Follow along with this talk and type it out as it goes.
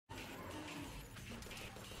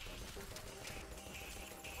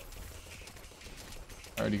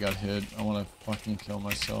I already got hit. I want to fucking kill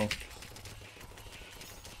myself.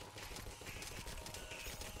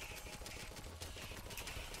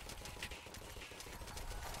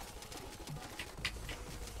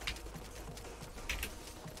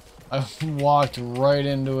 I walked right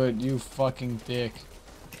into it, you fucking dick.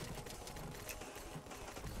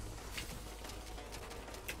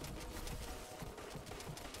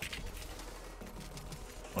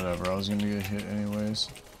 Whatever, I was gonna get hit anyways.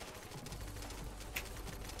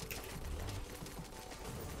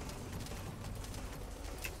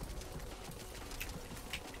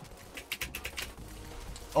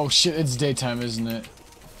 Oh shit, it's daytime, isn't it?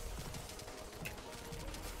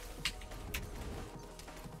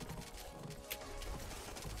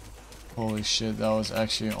 Holy shit, that was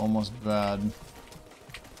actually almost bad.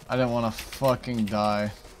 I didn't want to fucking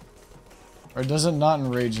die. Or does it not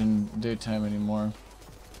enrage in daytime anymore?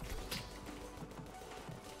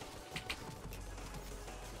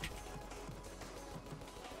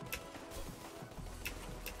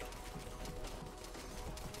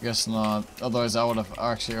 Guess not. Otherwise I would have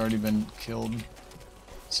actually already been killed.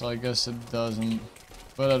 So I guess it doesn't.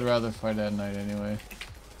 But I'd rather fight at night anyway.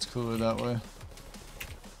 It's cooler that way.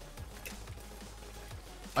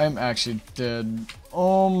 I'm actually dead.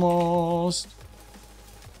 Almost.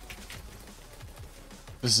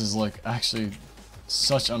 This is like actually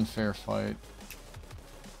such unfair fight.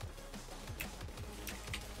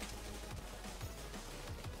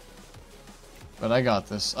 But I got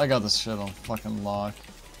this. I got this shit on fucking lock.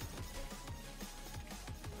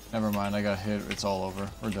 Never mind, I got hit. It's all over.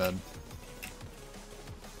 We're dead.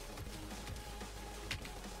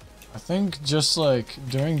 I think just like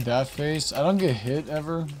during that phase, I don't get hit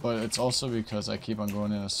ever, but it's also because I keep on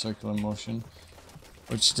going in a circular motion,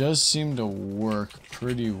 which does seem to work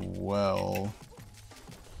pretty well.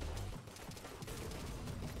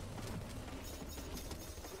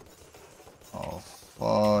 Oh,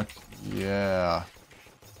 fuck yeah.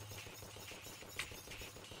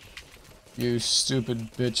 You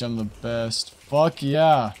stupid bitch, I'm the best. Fuck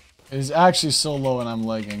yeah. It is actually so low and I'm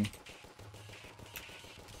lagging.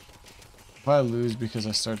 If I lose because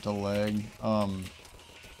I start to lag, I'll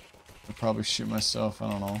probably shoot myself, I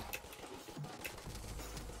don't know.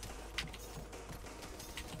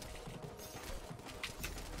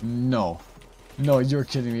 No. No, you're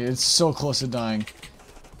kidding me. It's so close to dying.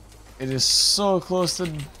 It is so close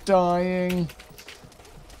to dying.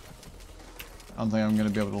 I don't think I'm gonna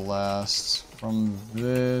be able to last from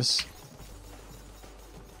this.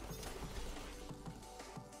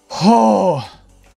 Oh!